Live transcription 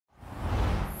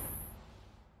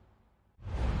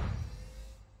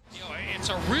It's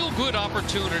a real good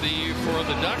opportunity for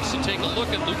the Ducks to take a look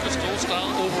at Lukas Dostal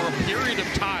over a period of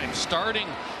time, starting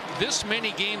this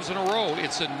many games in a row.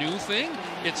 It's a new thing.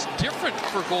 It's different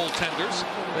for goaltenders.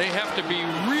 They have to be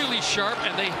really sharp,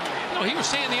 and he was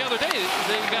saying the other day,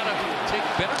 they got to take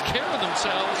better care of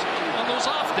themselves on those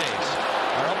off days.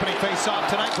 Our opening face-off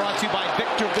tonight brought to you by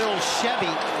Victorville Chevy.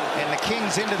 And the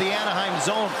Kings into the Anaheim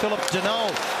zone. Philip Deneau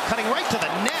cutting right to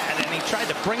the net, and he tried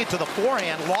to bring it to the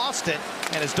forehand, lost it,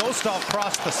 and as Dostal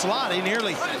crossed the slot, he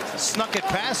nearly snuck it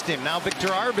past him. Now Victor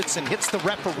Arvidsson hits the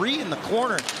referee in the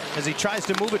corner as he tries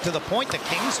to move it to the point. The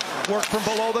Kings work from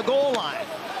below the goal line.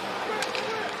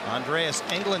 Andreas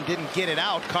Englund didn't get it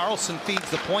out. Carlson feeds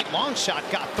the point. Long shot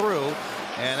got through,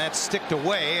 and that's sticked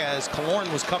away as Killorn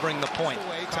was covering the point.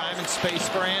 Time and space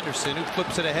for Anderson, who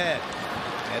flips it ahead.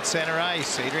 At center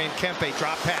ice, Adrian Kempe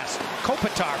drop pass.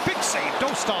 Kopitar, big save.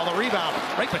 Dostal the rebound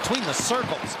right between the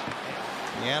circles.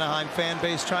 The Anaheim fan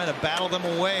base trying to battle them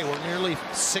away. We're nearly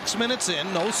 6 minutes in,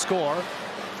 no score.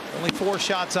 Only 4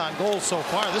 shots on goal so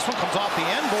far. This one comes off the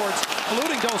end boards,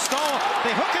 eluding Dostal.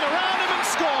 They hook it around him and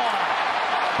score.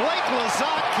 Blake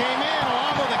Lizotte came in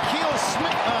along with Akil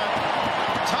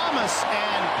Thomas,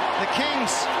 and the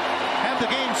Kings have the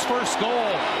game's first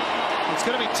goal. It's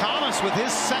going to be Thomas with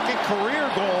his second career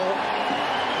goal.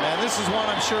 And this is one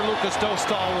I'm sure Lukas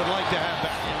Dostal would like to have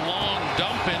back. Long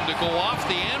dump in to go off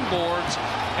the end boards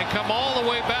and come all the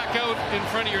way back out in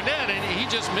front of your net, and he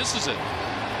just misses it.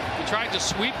 He tried to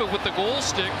sweep it with the goal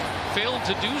stick, failed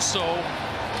to do so.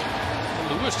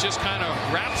 Lewis just kind of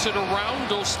wraps it around.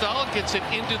 Dostal gets it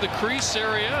into the crease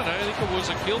area, and I think it was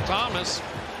Akil Thomas.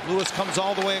 Lewis comes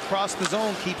all the way across the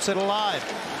zone, keeps it alive.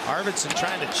 Arvidsson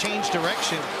trying to change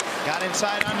direction. Got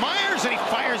inside on Myers, and he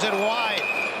fires it wide.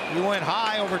 He went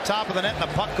high over top of the net, and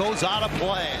the puck goes out of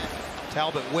play.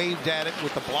 Talbot waved at it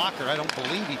with the blocker. I don't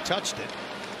believe he touched it.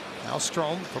 Now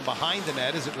Strome from behind the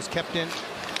net as it was kept in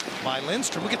by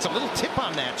Lindstrom, who gets a little tip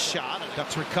on that shot.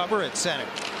 Ducks recover at center.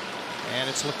 And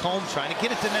it's Lacombe trying to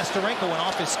get it to Nestorenko, and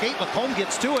off his skate. Lacombe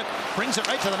gets to it, brings it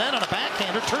right to the net on a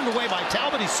backhander, turned away by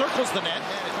Talbot. He circles the net,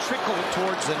 and it trickled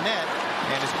towards the net,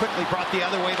 and is quickly brought the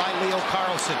other way by Leo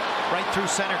Carlson. Right through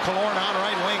center, Killorn on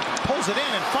right wing, pulls it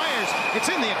in and fires. It's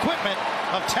in the equipment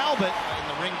of Talbot. In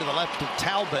the ring to the left of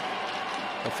Talbot.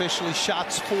 Officially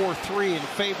shots 4-3 in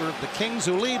favor of the Kings,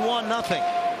 who lead 1-0.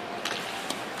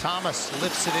 Thomas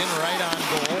lifts it in right on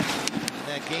goal.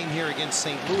 That game here against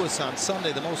St. Louis on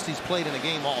Sunday, the most he's played in a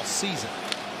game all season.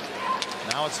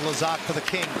 Now it's Lizotte for the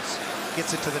Kings.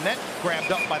 Gets it to the net,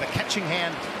 grabbed up by the catching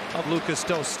hand of Lukas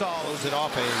Dostal. Throws it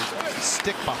off a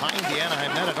stick behind the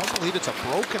Anaheim net. I don't believe it's a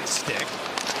broken stick.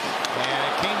 And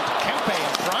it came to Kempe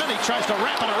in front. He tries to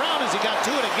wrap it around as he got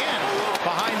to it again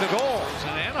behind the goal.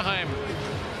 And Anaheim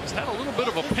has had a little bit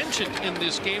of a penchant in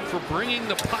this game for bringing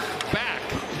the puck back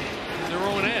to their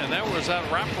own end. That was that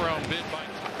wraparound bid by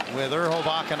with Urho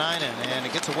Vakanainen, and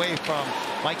it gets away from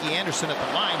Mikey Anderson at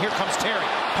the line. Here comes Terry.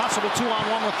 Possible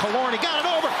 2-on-1 with Killorn. He got it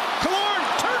over. Killorn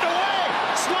turned away.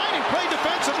 Sliding play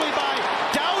defensively by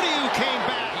Doughty, who came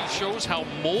back. He shows how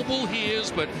mobile he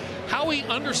is, but how he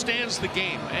understands the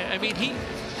game. I mean,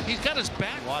 he's got his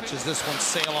back. Watches this one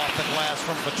sail off the glass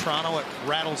from Vetrano. It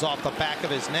rattles off the back of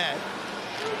his net.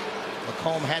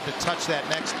 Lacombe had to touch that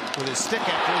next with his stick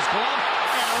after his glove.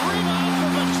 And a rebound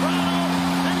from Vetrano.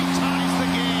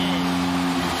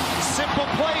 Simple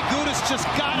play. Gudas just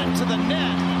got it to the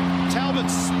net. Talbot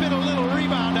spit a little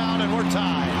rebound out, and we're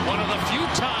tied. One of the few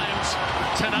times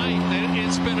tonight that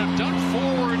it's been a Duck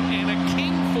forward and a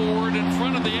King forward in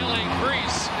front of the LA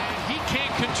crease. He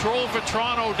can't control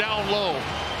Vetrano down low.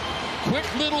 Quick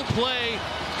little play.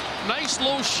 Nice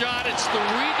low shot. It's the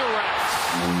redirect.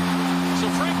 So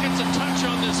Frank gets a touch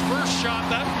on this first shot.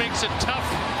 That makes it tough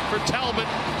for Talbot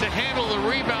to handle the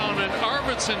rebound, and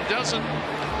Arvidsson doesn't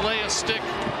lay a stick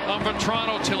on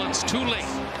Vetrano till it's too late.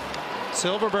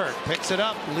 Silverberg picks it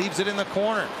up, leaves it in the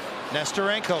corner.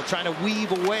 Nestorenko trying to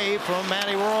weave away from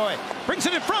Matty Roy. Brings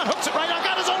it in front, hooks it right on,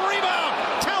 got his own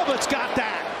rebound. Talbot's got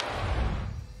that.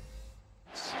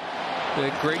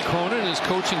 Greg Cronin and his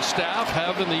coaching staff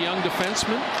having the young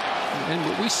defenseman.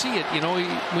 And we see it,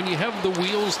 when you have the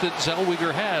wheels that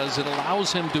Zellweger has, it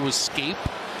allows him to escape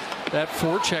that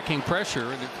forechecking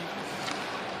pressure.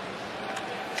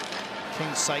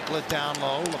 Kings cycle it down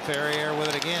low. LaFerriere with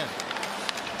it again.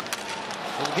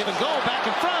 Little give and go back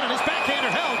in front, and his backhander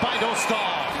held by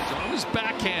Dostal. He's on his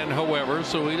backhand, however,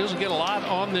 so he doesn't get a lot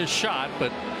on this shot,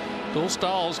 but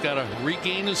Dostal's got to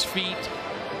regain his feet,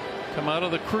 come out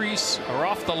of the crease, or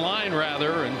off the line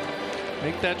rather, and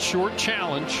make that short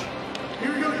challenge.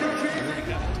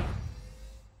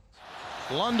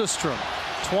 Lundestrom,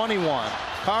 21.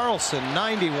 Carlson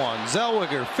 91,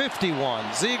 Zellweger 51,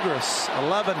 Zegras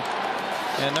 11,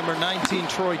 and number 19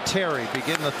 Troy Terry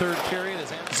begin the third period.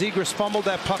 As Zegras fumbled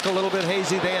that puck a little bit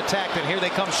hazy. They attacked it. Here they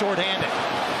come shorthanded.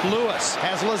 Lewis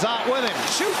has Lizotte with him.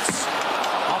 Shoots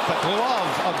off the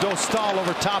glove of Dostal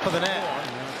over top of the net.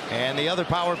 And the other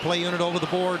power play unit over the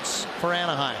boards for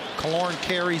Anaheim. Killorn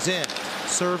carries in.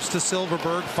 Serves to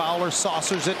Silverberg. Fowler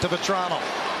saucers it to Vetrano.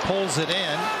 Pulls it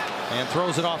in and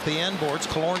throws it off the end boards.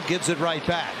 Killorn gives it right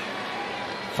back.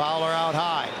 Fowler out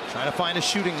high. Trying to find a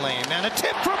shooting lane. And a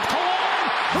tip from Killorn,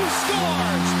 who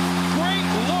scores. Great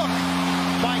look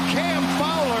by Cam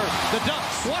Fowler. The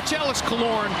Ducks. Watch Alex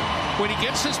Killorn when he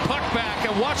gets his puck back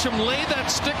and watch him lay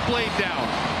that stick blade down.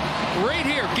 Right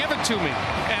here, give it to me.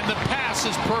 And the pass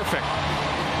is perfect.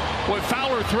 When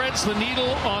Fowler threads the needle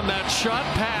on that shot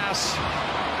pass,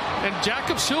 and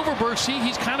Jakob Silverberg, see,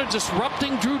 he's kind of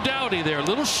disrupting Drew Doughty there. A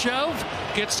little shove,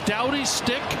 gets Doughty's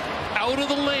stick out of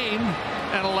the lane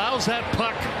and allows that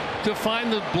puck to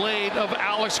find the blade of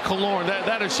Alex Killorn.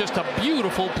 That is just a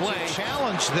beautiful play.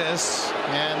 Challenge this,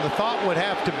 and the thought would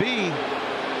have to be,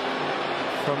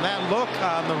 from that look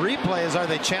on the replay, is are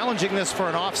they challenging this for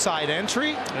an offside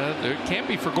entry? It can't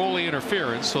be for goalie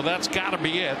interference, so that's got to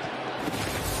be it.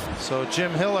 So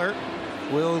Jim Hiller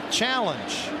will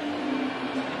challenge.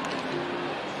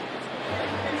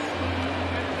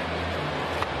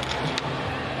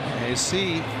 You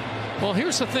see, well,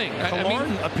 here's the thing.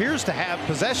 Killorn appears to have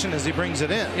possession as he brings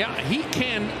it in. Yeah, he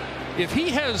can. If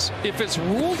it's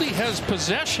ruled he has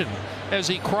possession as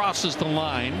he crosses the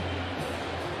line,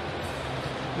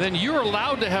 then you're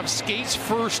allowed to have skates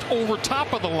first over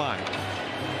top of the line.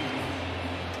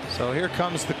 So here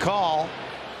comes the call.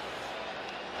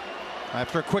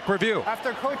 After a quick review.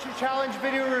 After coach's challenge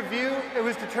video review, it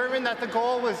was determined that the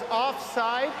goal was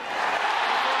offside.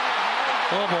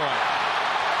 Oh boy.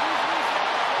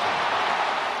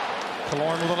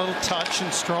 Killorn with a little touch,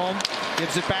 and Strome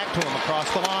gives it back to him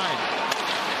across the line.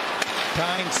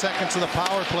 9 seconds of the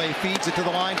power play, feeds it to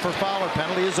the line for Fowler.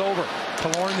 Penalty is over.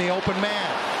 Killorn, the open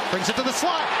man, brings it to the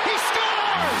slot. He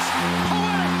scores!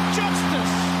 Poetic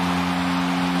justice!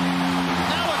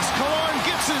 Alex Killorn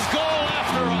gets his goal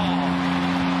after all.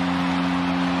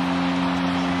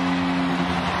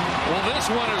 Well,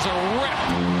 this one is a rip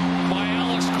by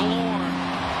Alex Killorn.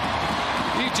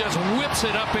 He just whips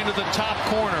it up into the top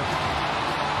corner.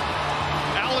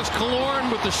 Alex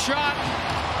Killorn with the shot,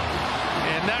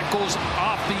 and that goes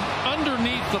off the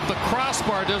underneath of the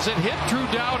crossbar. Does it hit Drew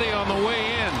Doughty on the way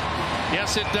in?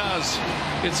 Yes, it does.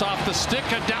 It's off the stick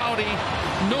of Doughty.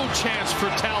 No chance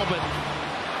for Talbot.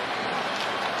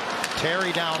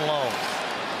 Terry down low.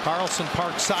 Carlson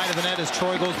parks side of the net as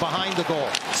Troy goes behind the goal.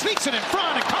 Sneaks it in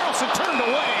front, and Carlson turned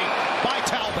away by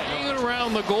Talbot. Hanging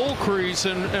around the goal crease,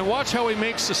 and watch how he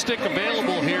makes the stick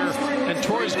available here, and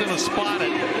Troy's going to spot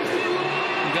it.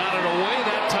 He got it away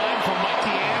that time from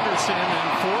Mikey Anderson and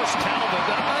forced Talbot.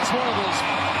 That's one of those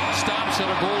stops that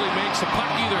a goalie makes. The puck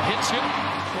either hits him.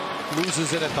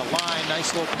 Loses it at the line.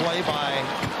 Nice little play by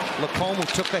Lacombe, who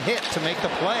took the hit to make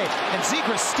the play. And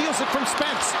Zegras steals it from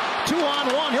Spence.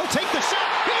 2-on-1. He'll take the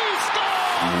shot. He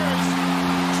scores!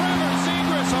 Trevor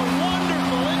Zegras, a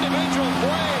wonderful individual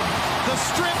play. The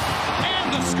strip and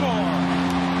the score.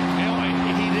 You know,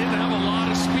 he didn't have a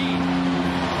lot of speed.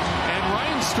 And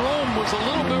Ryan Strome was a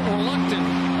little bit reluctant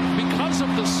because of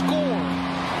the score.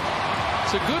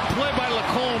 It's a good play by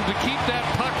Lacombe to keep that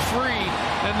puck free,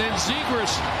 and then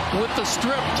Zegras with the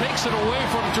strip takes it away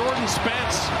from Jordan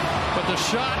Spence, but the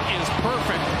shot is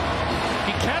perfect.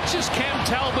 He catches Cam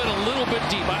Talbot a little bit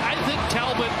deep. I think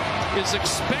Talbot is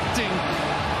expecting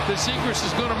that Zegras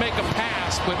is going to make a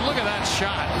pass, but look at that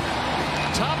shot.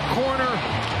 Top corner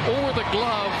over the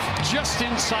glove, just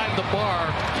inside the bar.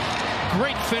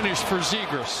 Great finish for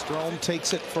Zegras. Strome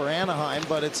takes it for Anaheim,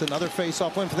 but it's another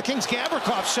face-off win for the Kings.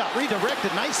 Gavrikov shot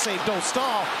redirected. Nice save.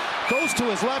 Dostal goes to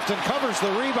his left and covers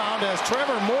the rebound as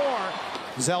Trevor Moore.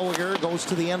 Zellweger goes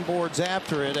to the end boards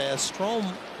after it as Strome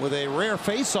with a rare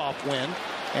face-off win.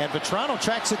 And Vetrano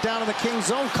tracks it down to the Kings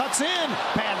zone. Cuts in.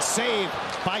 Bad save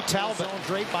by Talbot.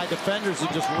 Draped by defenders. He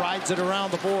just rides it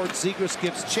around the board. Zegras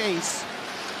gives chase.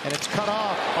 And it's cut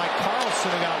off by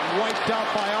Carlson. He got wiped out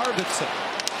by Arvidsson.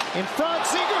 In front,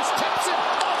 Zegras tips it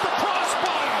off the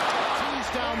crossbar. He's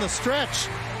down the stretch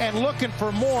and looking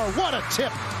for more. What a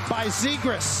tip by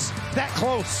Zegras. That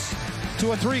close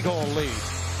to a 3-goal lead.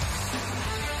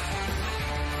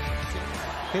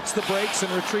 Hits the brakes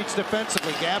and retreats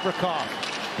defensively. Gavrikov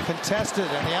contested,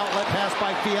 and the outlet pass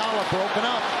by Fiala broken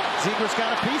up. Zegras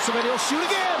got a piece of it. He'll shoot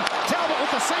again. Talbot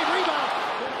with the save rebound.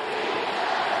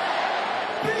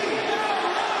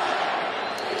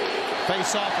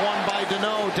 face-off won by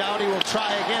Deneau. Doughty will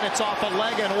try again. It's off a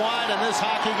leg and wide, and this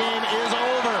hockey game is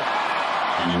over.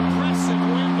 An impressive